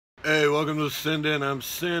Hey, welcome to Send In. I'm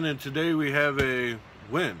Sin, and today we have a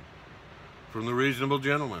win from the Reasonable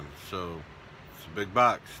Gentleman. So, it's a big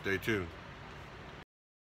box. Stay tuned.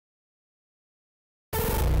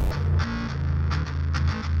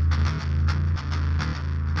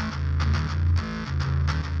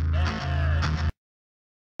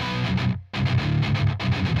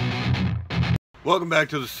 Welcome back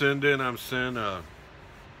to the Send In. I'm Sin.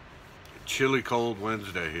 Chilly cold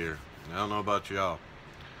Wednesday here. I don't know about y'all.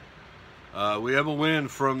 We have a win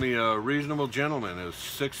from the Reasonable Gentleman. It's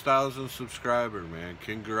 6,000 subscriber, man.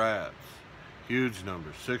 Congrats. Huge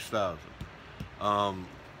number, 6,000. I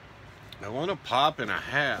want to pop in a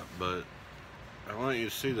hat, but I want you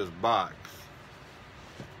to see this box.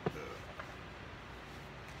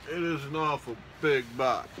 It is an awful big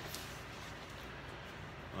box.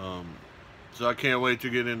 So I can't wait to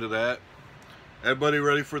get into that. Everybody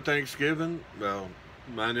ready for Thanksgiving? Well,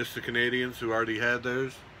 minus the Canadians who already had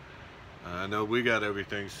theirs. I know we got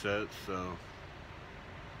everything set, so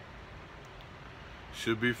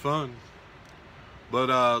should be fun.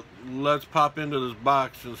 But let's pop into this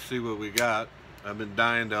box and see what we got. I've been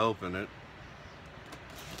dying to open it.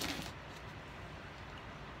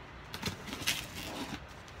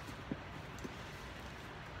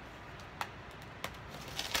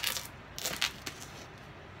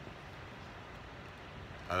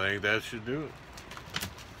 I think that should do it.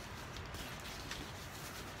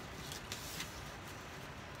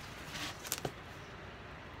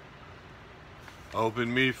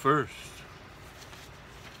 Open me first.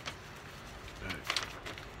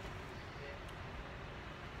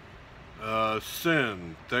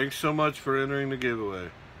 Sin, thanks so much for entering the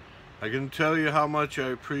giveaway. I can tell you how much I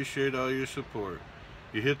appreciate all your support.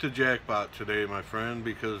 You hit the jackpot today, my friend,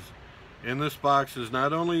 because in this box is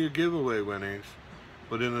not only your giveaway winnings,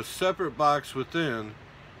 but in a separate box within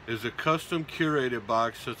is a custom curated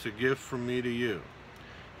box that's a gift from me to you.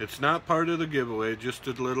 It's not part of the giveaway, just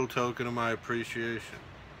a little token of my appreciation.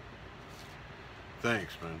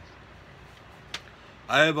 Thanks, man.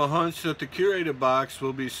 I have a hunch that the curated box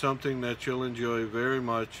will be something that you'll enjoy very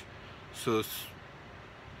much, so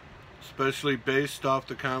especially based off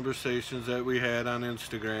the conversations that we had on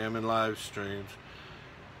Instagram and live streams.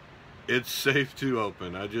 It's safe to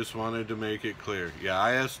open. I just wanted to make it clear. Yeah,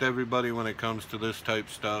 I asked everybody when it comes to this type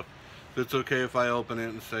stuff if it's okay if I open it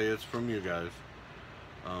and say it's from you guys.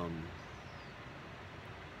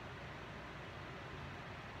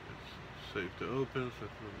 It's safe to open.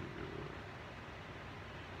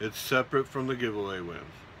 It's separate from the giveaway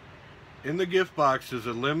wins. In the gift box is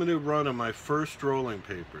a limited run of my first rolling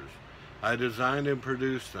papers. I designed and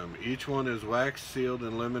produced them. Each one is wax sealed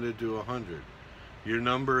and limited to 100. Your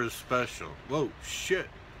number is special. Whoa, shit.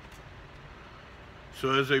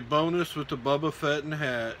 So as a bonus with the Boba Fett and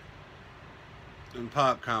hat and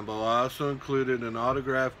pop combo, I also included an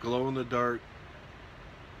autographed glow-in-the-dark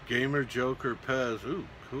Gamer Joker Pez. Ooh,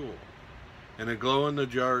 cool. And a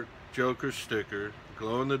glow-in-the-dark Joker sticker,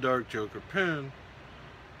 glow-in-the-dark Joker pen,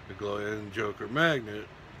 the glow-in Joker magnet.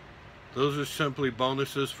 Those are simply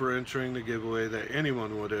bonuses for entering the giveaway that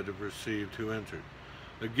anyone would have received who entered.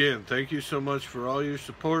 Again, thank you so much for all your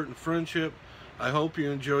support and friendship. I hope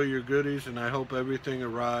you enjoy your goodies, and I hope everything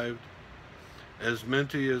arrived as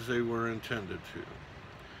minty as they were intended to.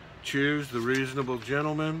 Cheers, the Reasonable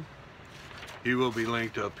Gentleman. He will be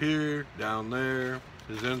linked up here, down there,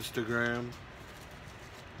 his Instagram.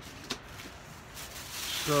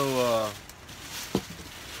 So,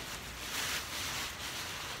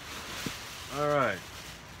 alright.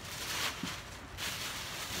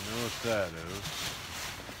 You know what that is.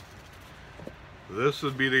 This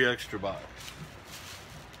would be the extra box.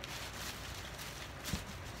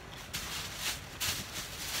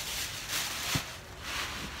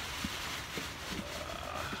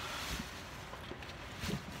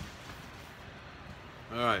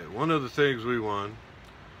 Alright, one of the things we won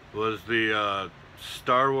was the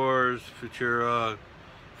Star Wars Futura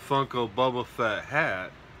Funko Boba Fett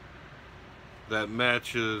hat that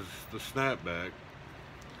matches the snapback,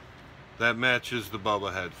 that matches the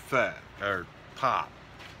Boba Head fat, or pop.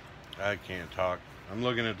 I can't talk. I'm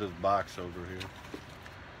looking at this box over here,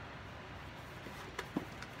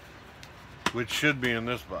 which should be in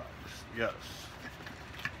this box. Yes.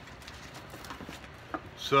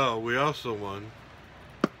 So we also won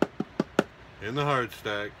in the hard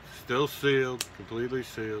stack, still sealed, completely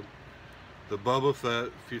sealed, the Boba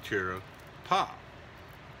Fett Futura pop.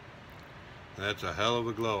 That's a hell of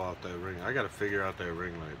a glow off that ring. I gotta figure out that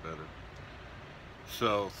ring light better.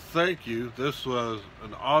 So thank you. This was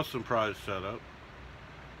an awesome prize setup.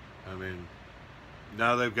 I mean,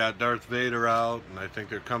 now they've got Darth Vader out, and I think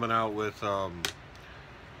they're coming out with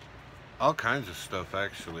all kinds of stuff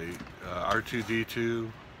actually. R2D2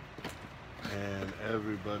 and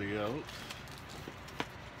everybody else.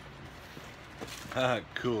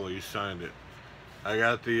 Cool, you signed it. I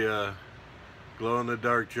got the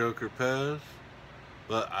glow-in-the-dark Joker Pez,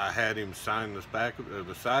 but I had him sign this back,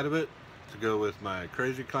 the side of it, to go with my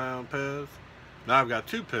Crazy Clown Pez. Now I've got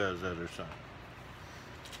two Pez that are signed.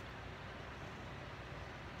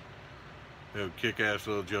 We have kick-ass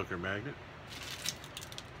little Joker magnet.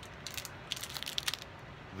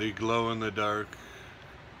 The glow-in-the-dark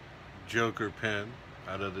Joker pen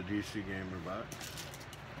out of the DC Gamer box.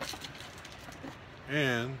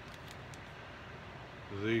 And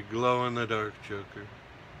the glow-in-the-dark Joker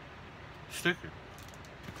sticker.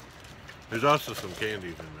 There's also some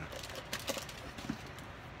candies in there.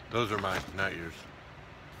 Those are mine, not yours.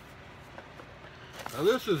 Now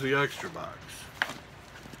this is the extra box.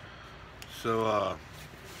 So,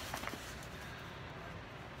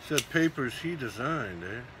 said papers he designed,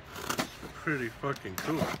 eh? It's pretty fucking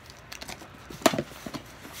cool.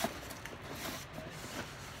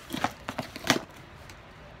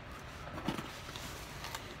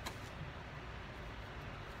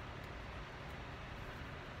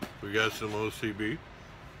 We got some OCB.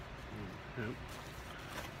 Yep.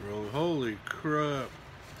 Roll. Holy crap.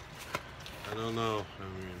 I don't know. I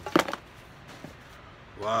mean,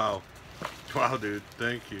 wow. Wow, dude.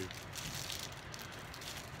 Thank you.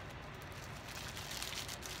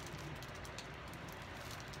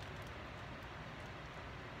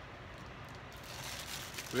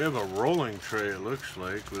 We have a rolling tray, it looks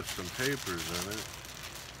like, with some papers in it.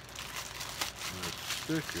 And a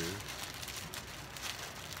sticker.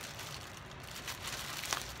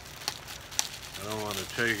 I don't want to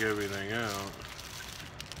take everything out.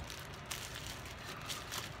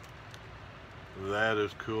 That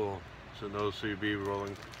is cool. It's an OCB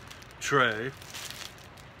rolling tray.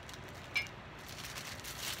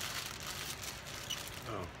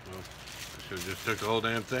 Oh, well, I should have just took the whole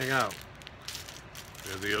damn thing out.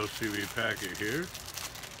 We have the OCB packet here.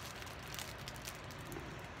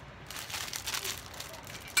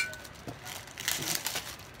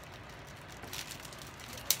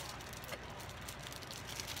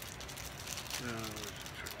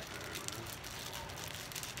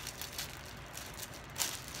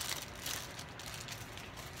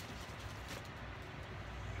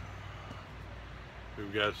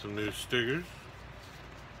 We've got some new stickers.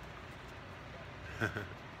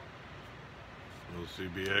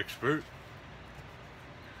 OCB expert.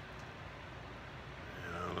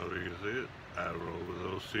 And I don't know if you can see it. I roll with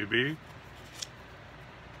OCB.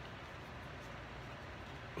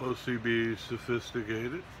 OCB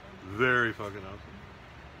sophisticated. Very fucking awesome.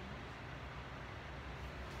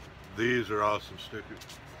 These are awesome stickers.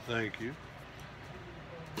 Thank you.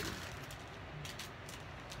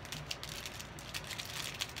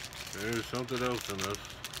 There's something else in this.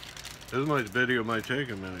 This video might take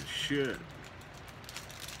a minute. Shit.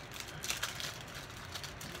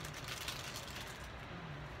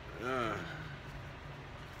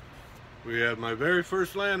 We have my very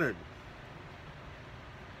first lantern.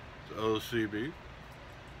 It's OCB.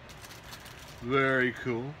 Very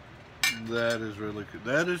cool. That is really cool.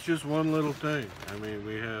 That is just one little thing. I mean,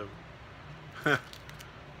 we have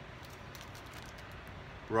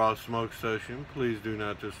raw smoke session. Please do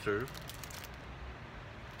not disturb.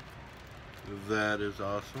 That is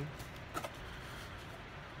awesome.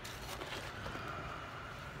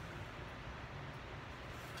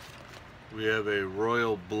 We have a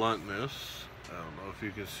royal bluntness. I don't know if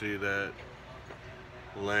you can see that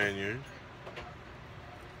lanyard.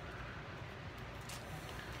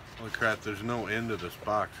 Holy crap, there's no end to this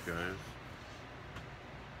box, guys.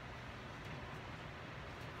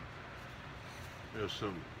 We have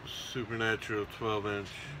some Supernatural 12-inch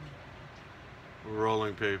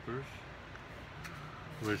rolling papers,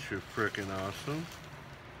 which are freaking awesome.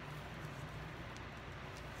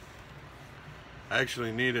 I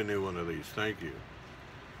actually need a new one of these, thank you.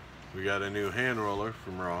 We got a new hand roller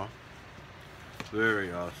from Raw.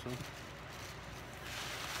 Very awesome.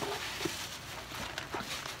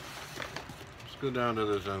 Let's go down to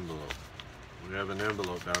this envelope. We have an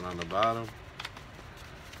envelope down on the bottom.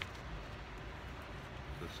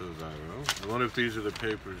 This says, I don't know. I wonder if these are the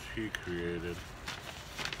papers he created.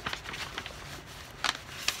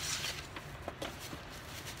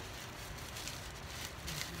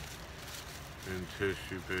 In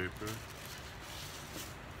tissue paper.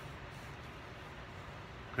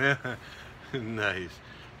 Nice.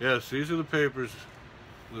 Yes, these are the papers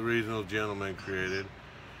the Regional Gentleman created.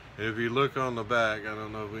 And if you look on the back, I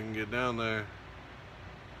don't know if we can get down there,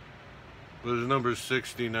 but it's number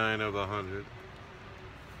 69 of 100.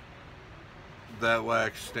 That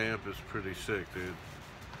wax stamp is pretty sick, dude.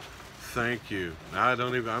 Thank you. I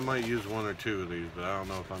might use one or two of these, but I don't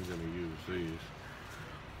know if I'm gonna use these.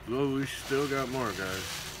 Well, we still got more,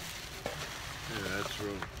 guys. Yeah, that's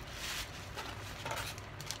real.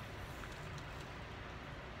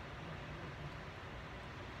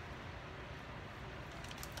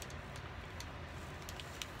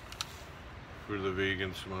 For the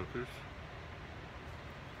vegan smokers.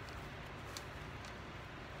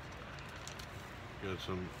 Got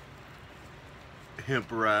some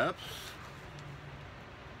hemp wraps.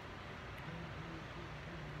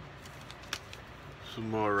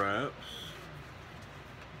 Some more wraps.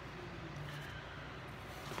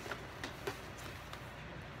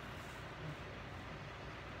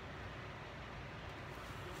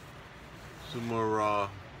 Some more raw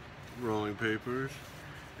rolling papers.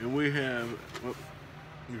 And we have, well,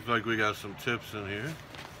 looks like we got some tips in here.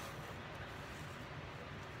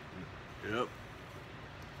 Yep.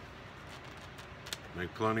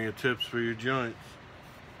 Make plenty of tips for your joints.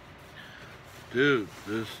 Dude,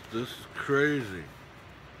 this is crazy.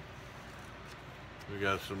 We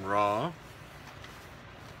got some raw.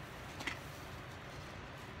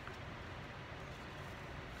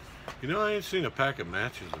 You know, I ain't seen a pack of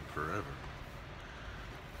matches in forever.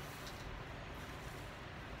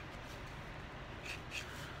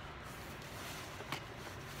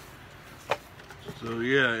 So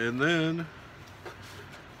yeah, and then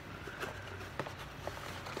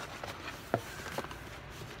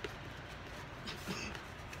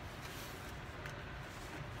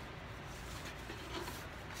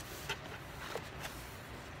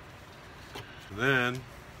a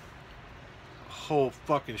whole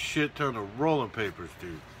fucking shit ton of rolling papers,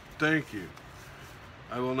 dude. Thank you.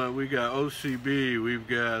 I will not. We got OCB. We've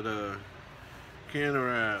got can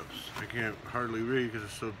wraps. I can't hardly read because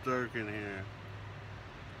it's so dark in here.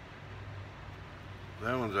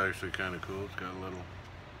 That one's actually kind of cool. It's got a little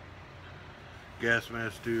gas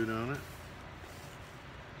mask dude on it.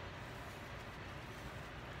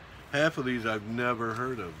 Half of these I've never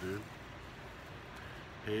heard of, dude.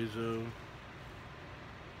 Hazo.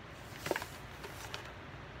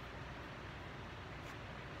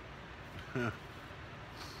 Doesn't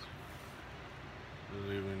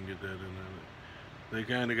even get that in there. They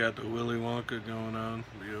kind of got the Willy Wonka going on.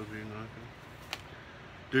 The OG Wonka.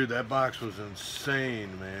 Dude, that box was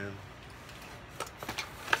insane, man.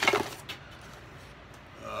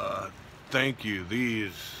 Thank you.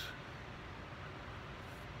 These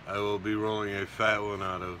I will be rolling a fat one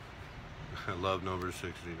out of. I love number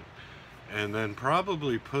 60. And then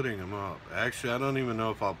probably putting them up. Actually, I don't even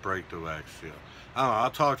know if I'll break the wax seal. I don't know,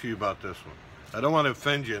 I'll talk to you about this one. I don't want to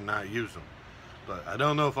offend you and not use them. But I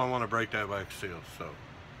don't know if I want to break that wax seal. So,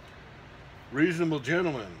 reasonable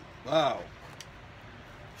gentlemen. Wow.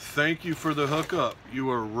 Thank you for the hookup. You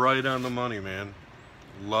were right on the money, man.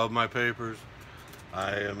 Love my papers.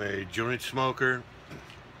 I am a joint smoker.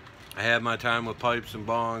 I had my time with pipes and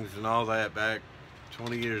bongs and all that back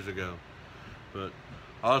 20 years ago. But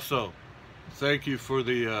also, thank you for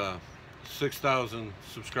the 6,000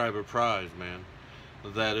 subscriber prize, man.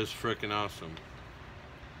 That is freaking awesome.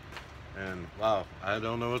 And wow, I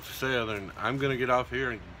don't know what to say other than I'm gonna get off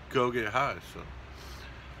here and go get high. So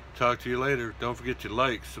talk to you later. Don't forget to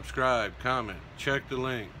like, subscribe, comment, check the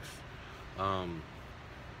links.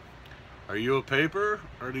 Are you a paper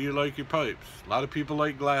or do you like your pipes? A lot of people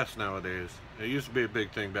like glass nowadays. It used to be a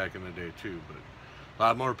big thing back in the day too, but a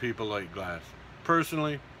lot more people like glass.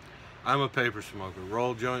 Personally, I'm a paper smoker.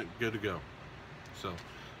 Roll joint, good to go. So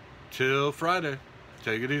till Friday,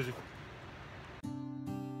 take it easy.